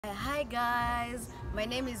Hi guys, my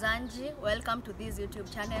name is Angie. Welcome to this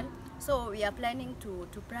YouTube channel. So we are planning to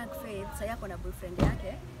prank Faith. Saya kona boyfriend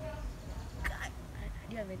yake.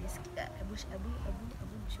 Dia very abu shoot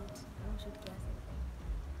kiasi.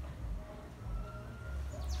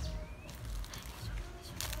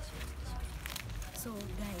 So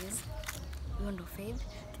guys, huyo ndo Faith.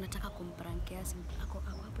 Tunataka kumprankia ako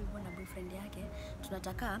hapo hivyo na boyfriend yake.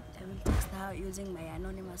 Tunataka I will text her using my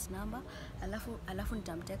anonymous number. Alafu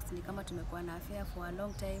nitamtext ni kama tumekuwa na affair for a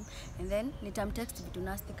long time, and then nitamtext vitu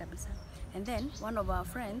nasty kabisa. And then one of our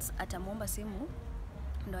friends atamuomba simu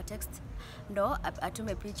ndo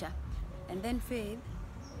atume picha. And then Faith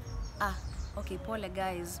okay, pole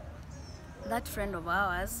guys. That friend of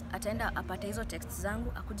ours ataenda apate hizo texts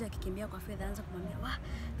zangu, akuja akikimbia kwa Faith, anza kumwambia, "Wah,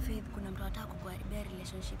 Faith, kuna mtu anataka kukuharibia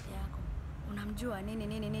relationship yako. Unamjua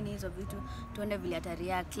nini hizo vitu." Tuone vile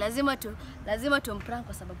atareact. Lazima tumprank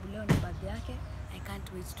kwa sababu leo ni birthday yake. I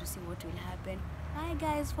can't wait to see what will happen. Bye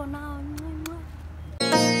guys for now.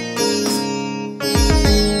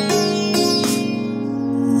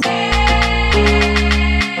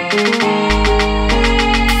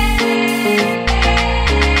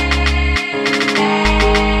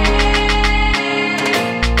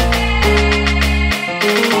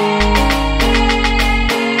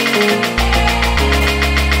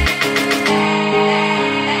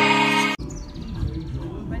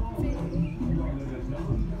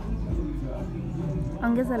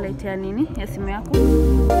 Ongeza light ya nini ya simu yako.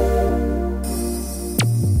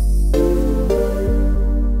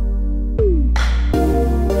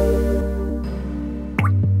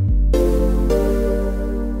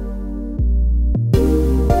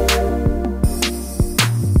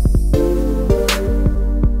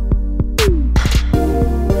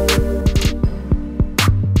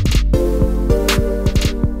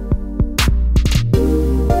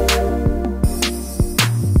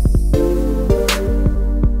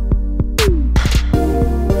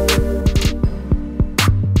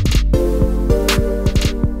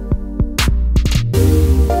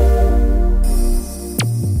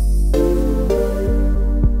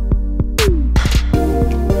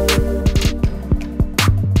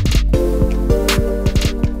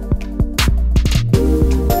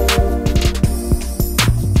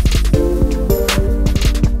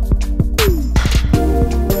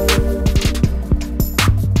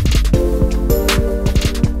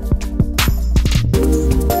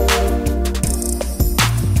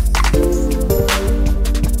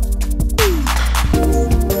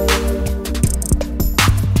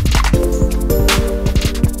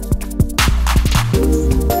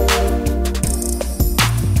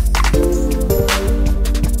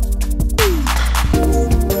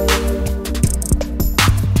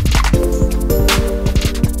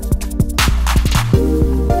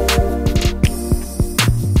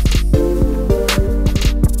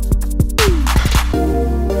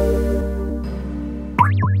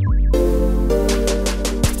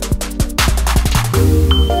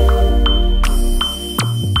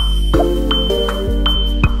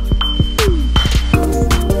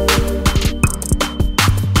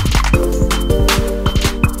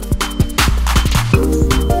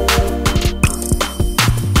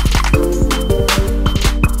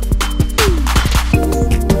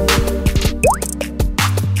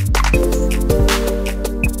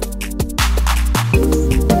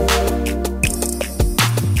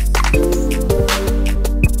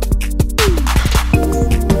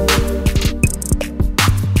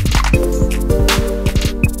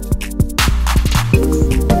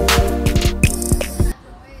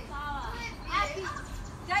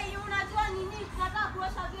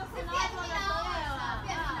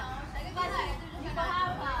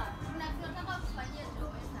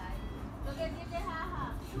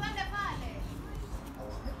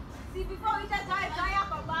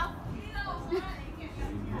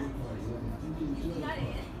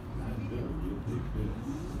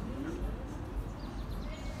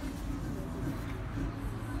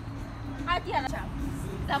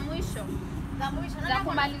 Za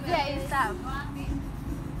kumalizia hii stuff.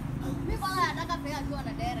 Mimi kwanza nataka Faith akiwa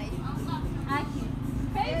na dera hivi. Haki.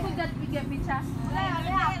 Faith kuja tupige picha.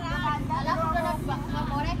 Alafu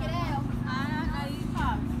tunamoreke leo.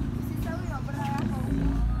 Naifa. Sisi huyo bora yako.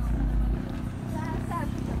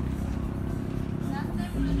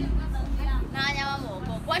 Na nyama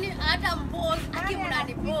moko. Kwani hata mpose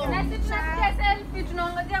akimnani pose. Na sisi tunapiga selfie,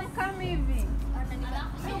 tunaongezea mkami hivi.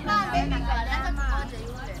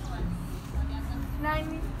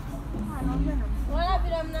 Nani? Wala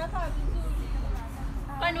bila mnakaa vizuri.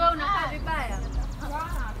 Kwani wewe unakaa vibaya?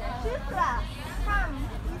 Shifra, come,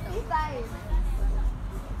 this side.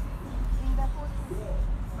 In the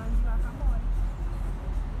photo.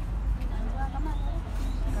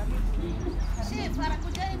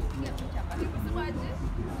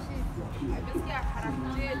 Nimesikia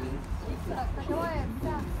harakati.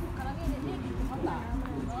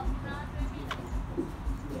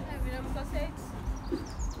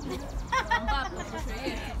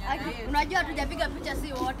 Unajua hatujapiga picha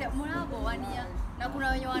si wote. Mnabo wania na kuna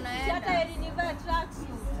wenye wanaenda. Hata ili nivae tracksuit.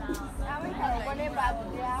 Aweka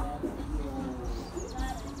babu ya.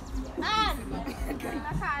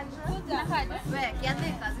 Wewe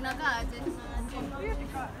kiasi kazi na kaje.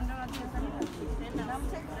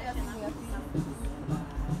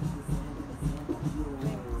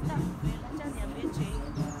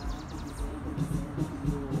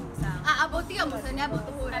 Abotia msanii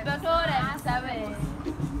abotore. Abotore sabe.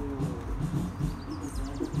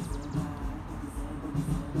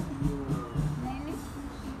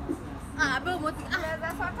 Abe moti.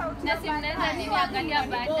 Na si mnaweza niangalia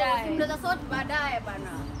baadaye. Mnaweza sort baadaye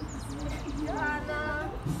bana.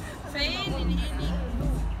 Feini nini?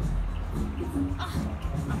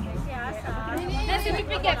 Na si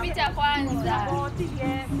nipige picha kwanza.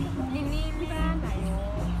 Ni nini?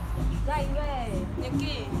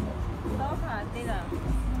 Niki.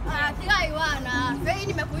 Kila Iwana, Fei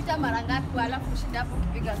nimekuita mara ngapi alafu ushinda hapo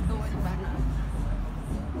ukipiga story bana.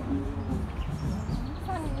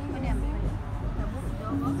 Sasa ni nini niambia?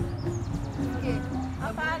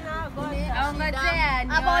 Hapana, ngoja. Aongojea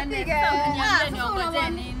nione. Abotike. Niongojea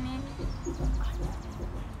nini?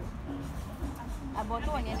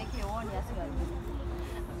 Aboto niende kioni asiwaje.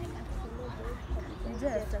 Nje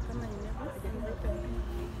hata kama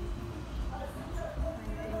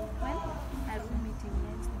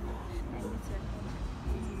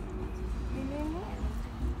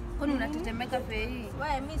Kwani unatetemeka Fei?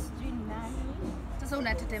 Wewe mimi sijui ni nani. Sasa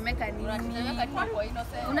unatetemeka nini? Unatetemeka tu kwa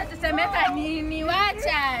innocent. Unatetemeka nini?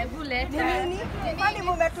 Wacha, hebu leta. Kwani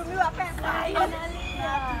mumetumiwa pesa?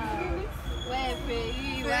 Wewe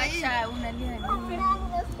Fei, wacha unalia nini?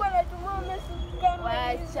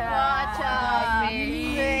 Wacha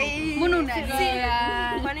Fei. Mbona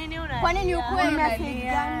unalia? Kwa nini unalia? Kwa nini ukweli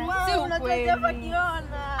unalia? Si ukweli.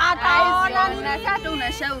 Ataona nini? Sasa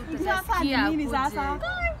unashauta utasikia nini sasa?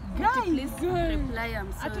 Guys, please reply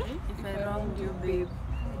I'm sorry if I wronged you babe.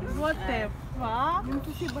 What the fuck?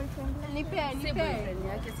 Mtu si boyfriend. Nipe boyfriend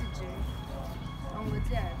yake sijui.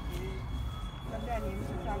 Ongojea. Labda ni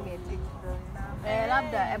mtu tange TikTok.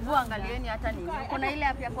 Labda hebu angalieni hata nini. Kuna ile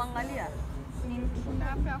app ya kuangalia?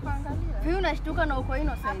 Kuna app ya kuangalia? Vipi unashtuka na uko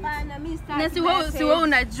innocent? Hapana, mimi sitaki. Na si wewe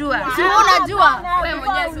unajua. Si wewe unajua. Wewe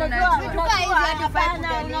mwenyewe unajua. Tuka hizi hadi hapana,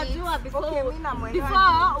 unajua before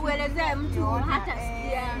uelezee mtu hata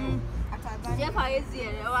sikia. Jeff hawezi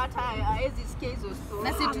elewa hata hawezi sikia hizo story.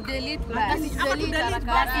 Na si tu delete basi.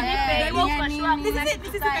 Basi nipe hiyo kwa shwari. Sisi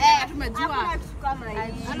tumejua. Hakuna kitu kama hiyo.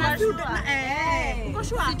 Anajua. Uko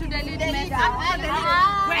sure? Si tu delete message.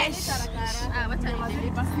 Wacha ni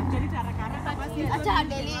delete basi delete haraka basi. Acha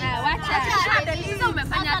delete. Wacha delete. Sasa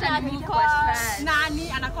umefanya hata mimi kwa stress.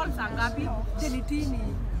 Nani ana call saa ngapi?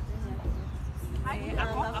 Delitini.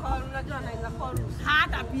 Unajua anaweza call.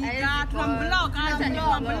 Hata piga tunamblock hata ni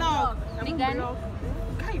tunamblock. Ni gani?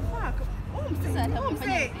 Kai fuck. Sasa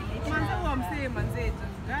atamfanya Manze.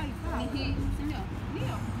 Kai fuck. Ni hii, si ndio?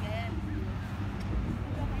 Ndio.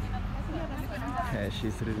 Yeah,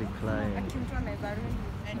 she's really crying. Mtu anaweza rudi.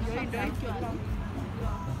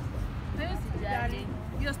 Wewe sijali.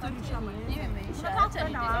 Hiyo story ushamaliza. Hiyo imeisha. Acha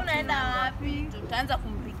ni unaenda wapi? Tutaanza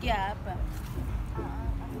kumpigia hapa.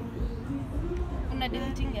 Una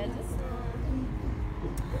deleting aje?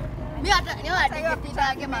 Mimi hata niwapiga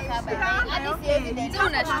yake makaba. Hadi si evidence.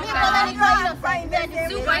 Unashtuka.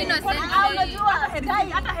 Si uko innocent. Unajua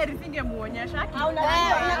Hata heri singemuonyesha.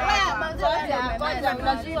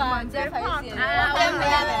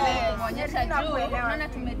 Muonyesha juu. Unaona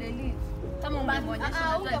tumedelete. Kama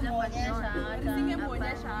ungemuonyesha ungemuonyesha.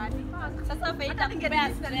 Singemuonyesha hadi. Sasa Faida kupea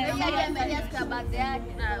stress.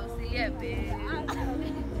 Usilie babe.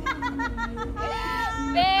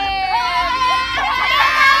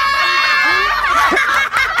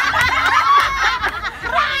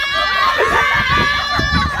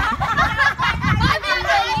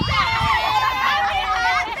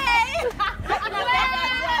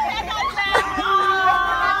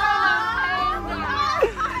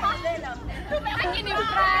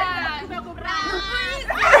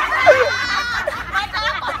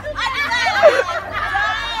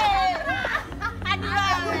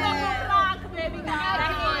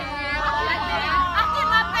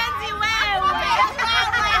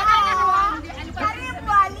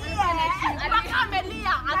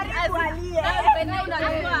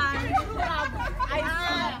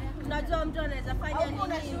 Unajua mtu anaweza fanya nini?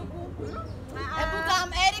 Hebu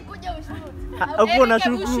kama Eric kuja ushoot. Hapo na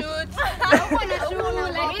shuku. Hapo na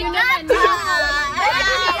shuku.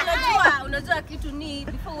 Unajua kitu ni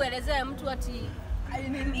before uelezee mtu ati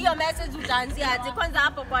hiyo message utaanzia aje kwanza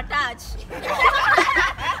hapo kwa touch.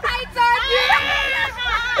 I told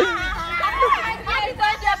you.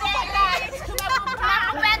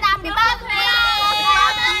 Tunakupenda, happy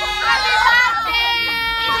birthday.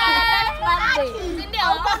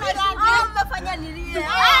 Umefanya nilie.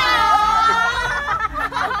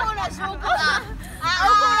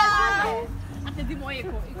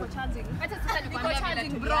 Iko charging. Acha sasa nikwambie vile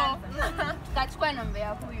charging, bro. Tukachukua namba ya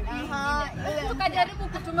huyu mwingine. Tukajaribu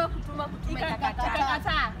kutuma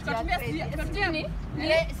ikakataa. Tukatumia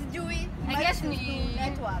Sijui. I guess ni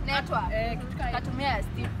network. Tukatumia ya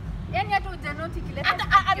Steve. Yaani hata ujanoti kileta. Hata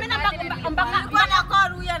amena mpaka Alikuwa na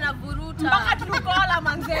call huyu anavuruta. mpaka tulikola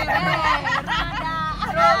manzee.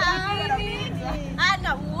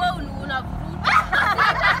 Ana wewe unavuruta.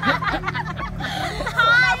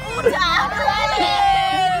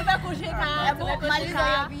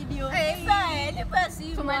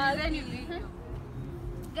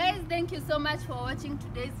 Guys, thank you so much for watching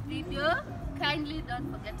today's video. Kindly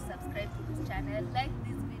don't forget to subscribe to this channel, like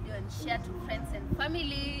this video and share to friends and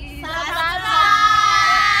family. Subscribe.